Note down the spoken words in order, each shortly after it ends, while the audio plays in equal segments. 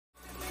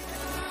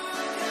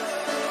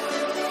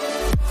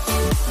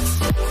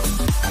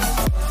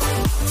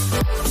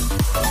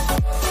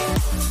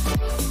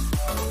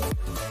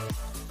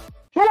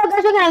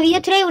guys, we're gonna video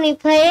today when we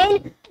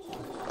played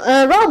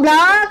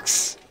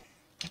Roblox.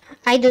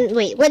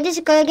 Wait, what is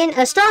it called again?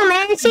 A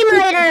Strongman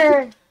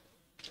Simulator.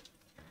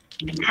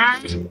 I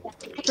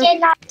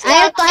cannot I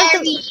have to.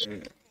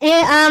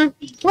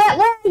 Where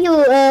are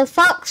you?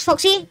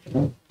 Foxy?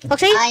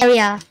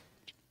 Area.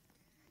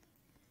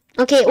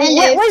 Okay,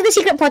 where's the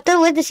secret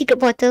portal? Where's the secret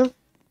portal?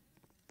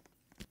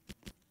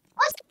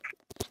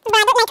 But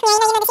I don't like creating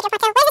the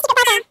secret portal. Where's the secret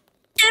portal?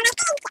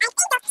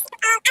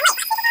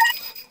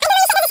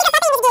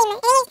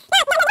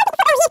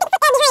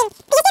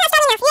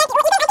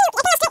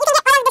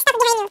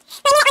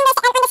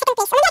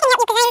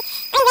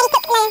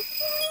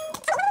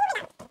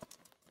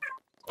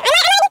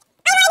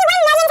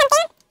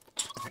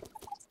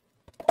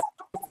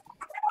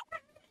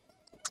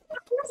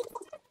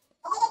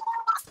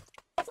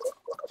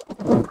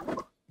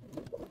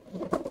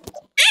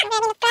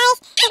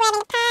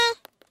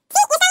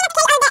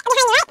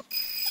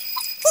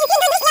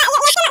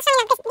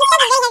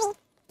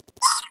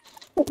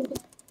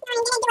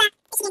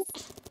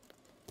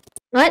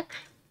 What?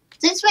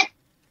 Since when?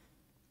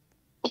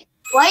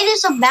 Why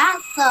there's a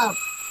bathtub?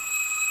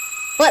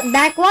 What?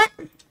 Back what?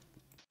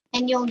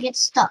 And you'll get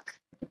stuck.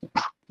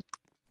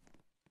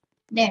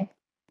 There.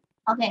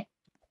 Okay.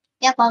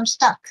 Yep, I'm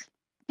stuck.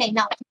 Okay,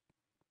 now.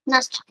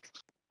 Not stuck.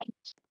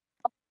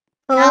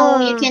 Now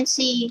you can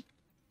see.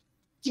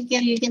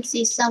 You can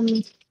see some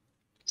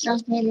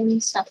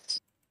hidden stuff.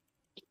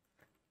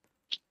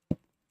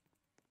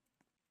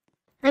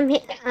 I'm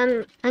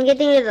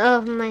getting rid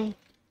of my.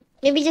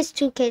 Maybe just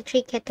 3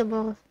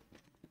 kettleballs.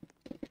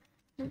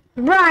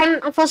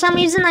 Bro, for some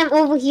reason I'm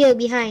over here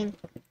behind.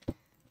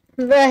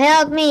 Bro,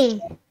 help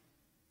me.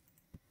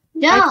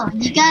 No,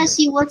 you gotta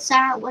see what's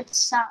No,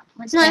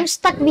 there. I'm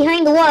stuck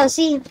behind the wall.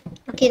 See?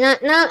 Okay, now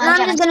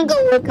I'm just gonna go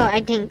work out,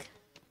 I think.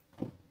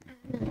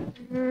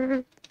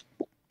 Now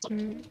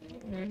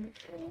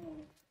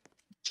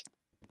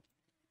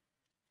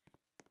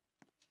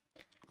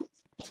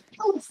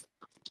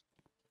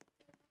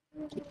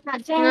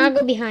I'll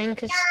go behind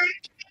because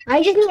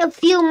I just need a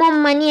few more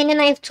money and then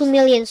I have 2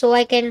 million, so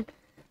I think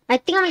I'm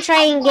gonna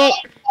try and get.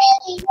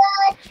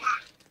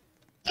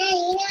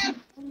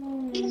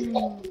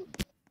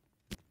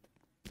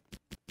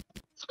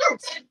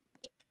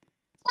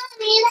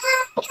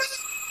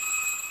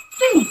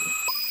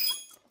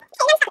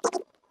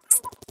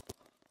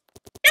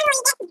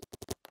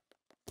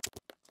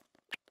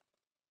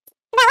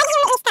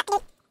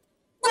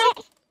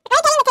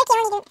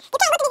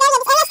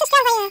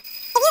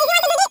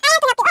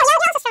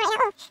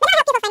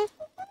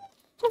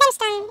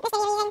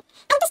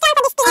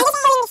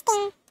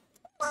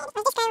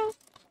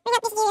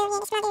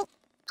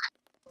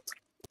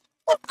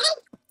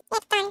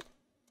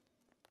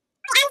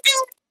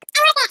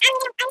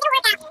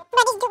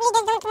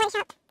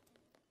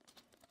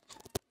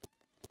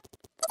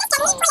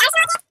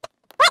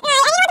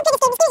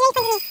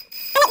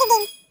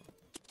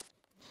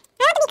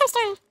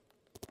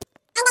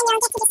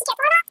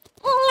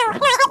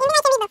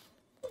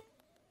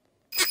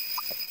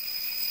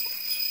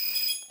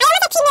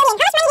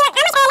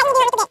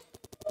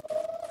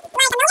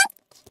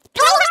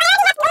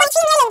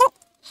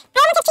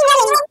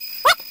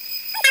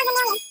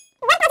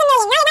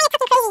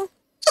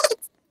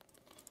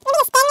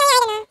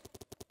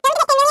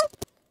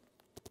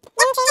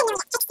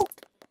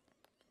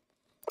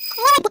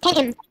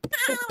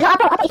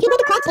 If you go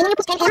to cards and then you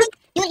put 10M,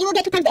 you will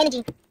get 2 times the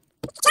energy.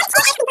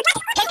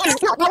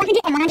 10M, no,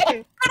 100M,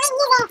 100M.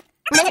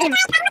 100M. I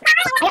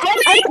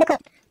already put the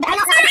code. But I'm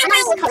not going to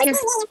call it.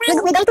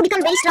 We're going to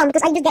become very strong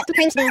because I just got 2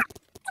 times that.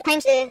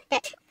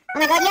 Oh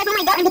my god, yes, oh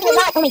my god, I'm getting a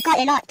lot. Oh my god,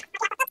 a lot.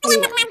 No,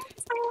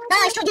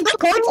 I should just go to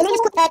codes and then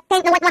just put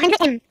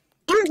 100M. M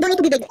don't need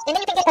to be big. And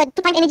then you can get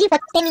 2 times energy for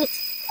 10 minutes.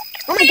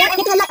 Oh my god, I'm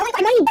getting a lot. Oh my god,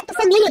 I'm already back to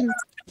 4 million.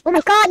 Oh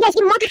my god, yes,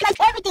 it multiplies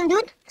everything,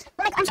 dude.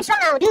 Oh my god, I'm so strong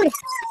now, dude. Oh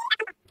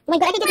my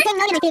god, I can get to 10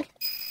 million, I think.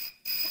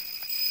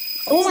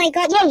 Oh my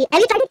god, yay. Have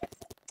you tried it?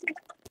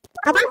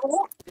 Have you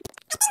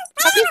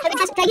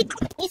tried it?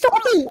 It's so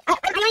okay. I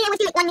only was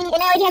like 1 minute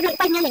and I already have like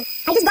 5 million.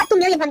 I just got 2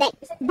 million from that.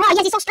 Bro,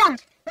 yes, it's so strong. Oh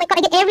my god,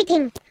 I get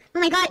everything. Oh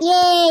my god,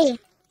 yay.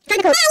 Try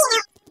the code. Oh,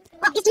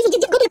 just go to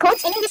the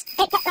codes and then just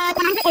get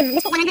 100M.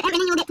 Just put 100M and then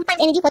you'll get 2 times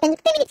energy for 10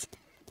 minutes.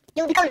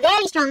 You'll become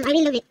very strong. I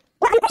really love it.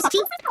 What are you at, Sophie?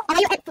 Are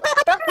you at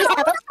Auto? Where is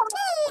that Auto?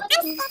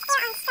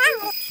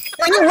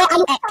 No, I mean, where are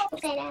you at?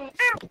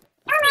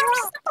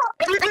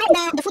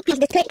 I'm at the food place,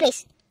 the third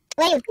place.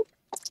 Where are you?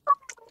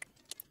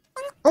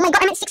 Oh my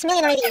god, I'm at 6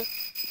 million already.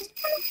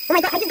 Oh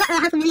my god, I just got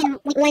 500,000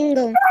 with 1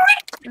 go.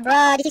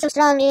 Bro, this is so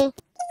strong, eh?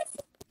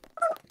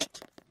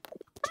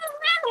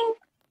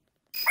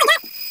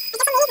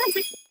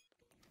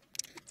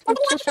 I'm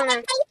so strong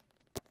now.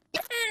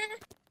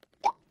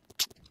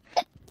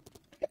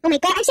 Oh my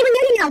god, I'm 7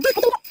 million now, dude. I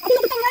think I'm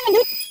 10 million,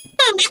 dude.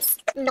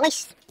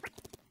 Nice.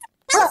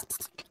 Oh,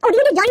 did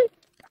you join?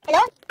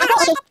 Hello?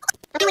 Okay.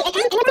 Okay, wait, and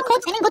then put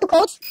codes, and then go to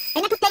codes,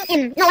 and then put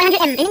 10M, no, 100M,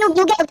 and then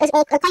you'll get a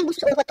time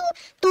boost for 10 minutes.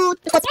 Did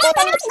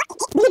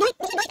you do it?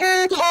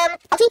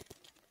 Foxy?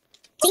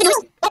 Did you do it?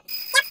 What?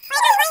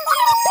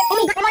 Oh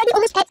my god, I'm already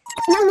almost at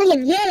 9 million.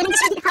 Yeah, and I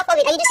just did half of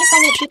it. I just did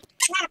 5 minutes sheep.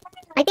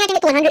 I think I can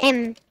get to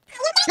 100M.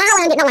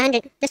 Not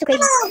 100. That's too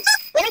crazy.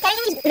 When I'm carrying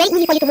you, it's very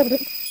easy for you to move,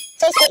 dude.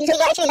 So you're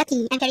actually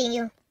lucky I'm carrying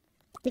you.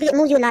 Because it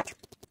moves you a lot.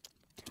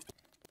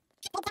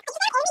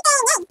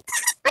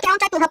 Okay, I'll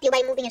try to help you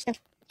by moving your stuff.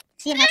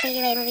 See, I'm helping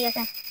you by moving your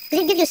stuff.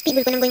 Because it gives you speed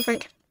when I'm going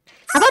front.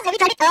 Above, have you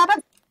tried it?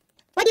 Above.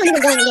 Why do you leave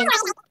it going again?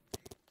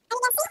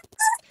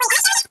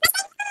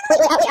 Wait,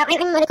 I'm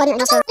recording right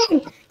now, so...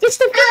 Just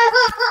a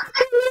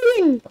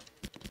million.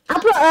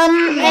 Have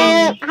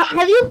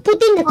you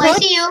put in the Oh, I code?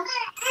 see you.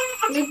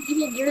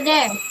 You're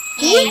there.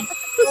 Yeah, 10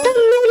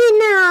 million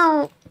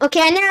now.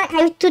 Okay, and now I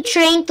have to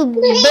train to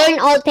burn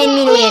all 10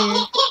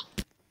 million.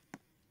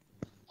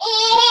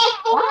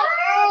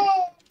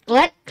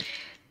 What?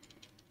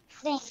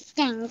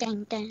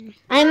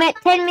 I'm at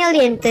 10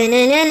 million. 10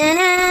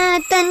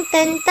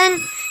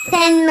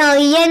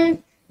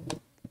 million.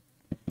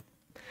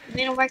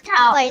 Didn't work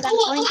out. Wait, I'm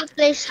going to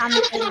play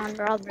something on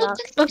Roblox.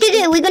 Okay,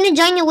 good. We're gonna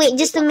join you. Wait,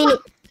 just a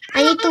minute.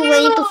 I need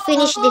to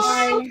finish this.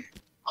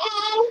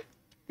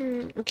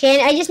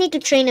 Okay, I just need to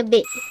train a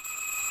bit.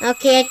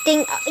 Okay, I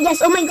think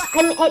yes. Oh my god,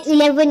 I'm at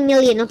 11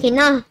 million. Okay,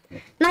 now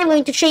I'm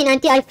going to train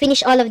until I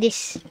finish all of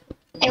this.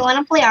 I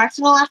wanna play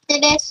Arsenal after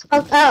this.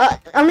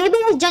 Maybe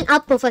let's join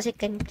Pro for a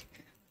second.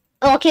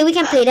 Oh, okay, we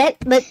can play that,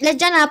 but let's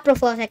join Pro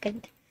for a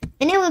second,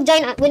 and then we'll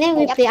join. Then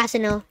we'll play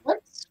Arsenal.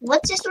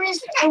 What's this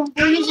username?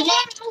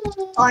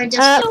 Or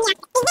just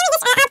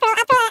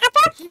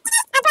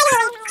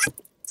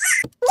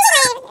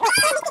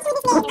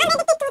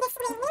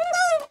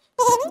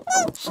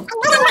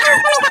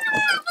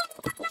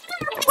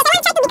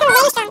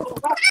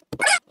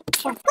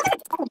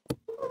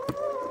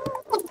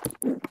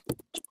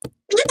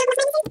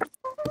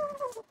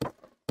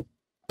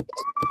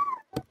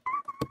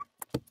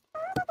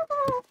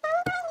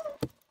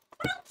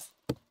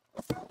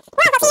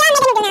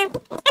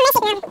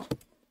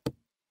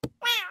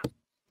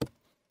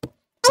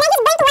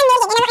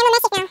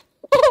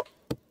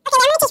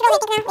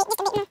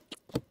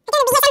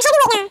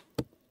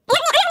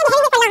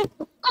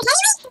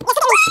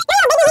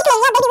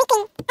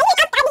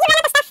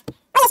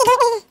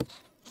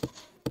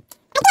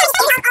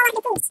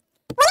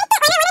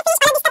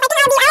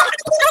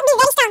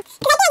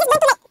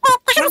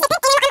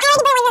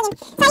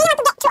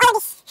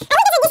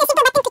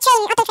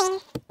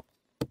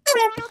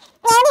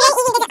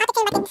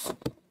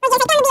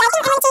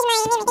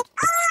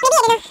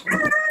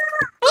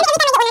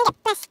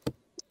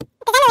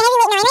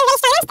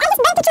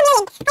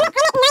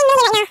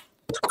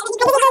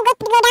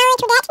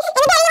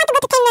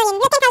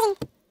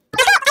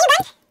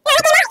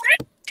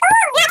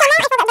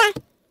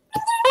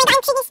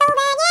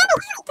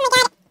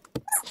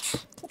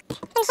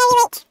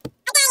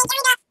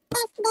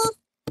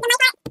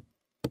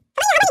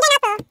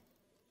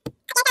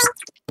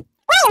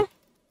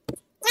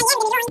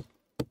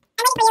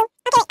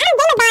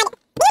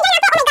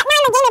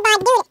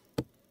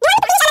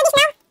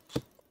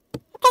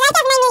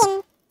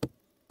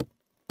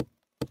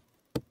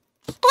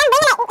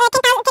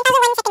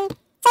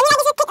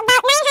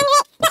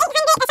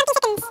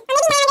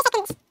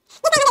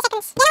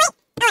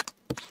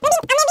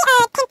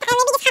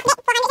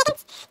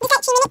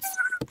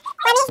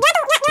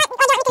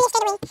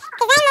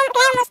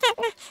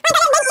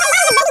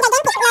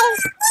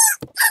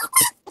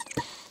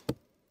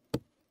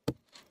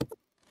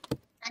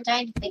I'm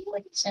trying to pick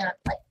what's up.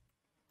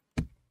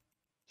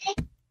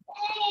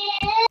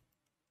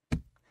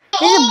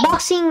 There's a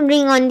boxing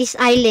ring on this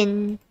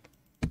island.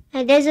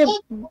 There's a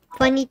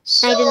funny,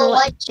 I don't know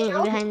what thing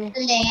behind it.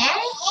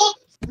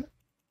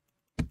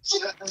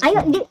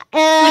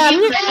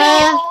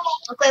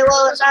 Okay,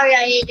 well, sorry,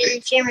 I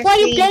didn't share my Who are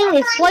you screen. playing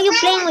with? Who are you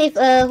playing with?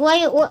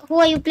 Who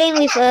are you playing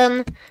with?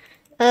 Sorry,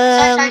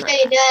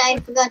 I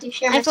forgot to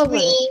share my I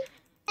forgot. screen.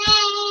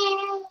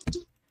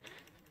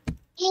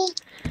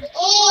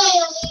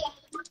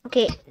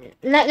 Okay,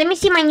 let me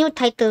see my new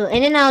title,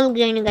 and then I'll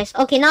join you guys.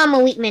 Okay, now I'm a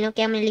weak man.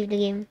 Okay, I'm gonna leave the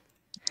game.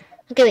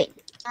 Okay, wait.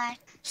 Bye.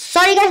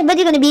 Sorry guys, but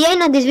you're gonna be the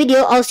end of this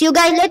video. I'll see you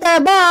guys later.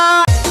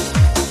 Bye.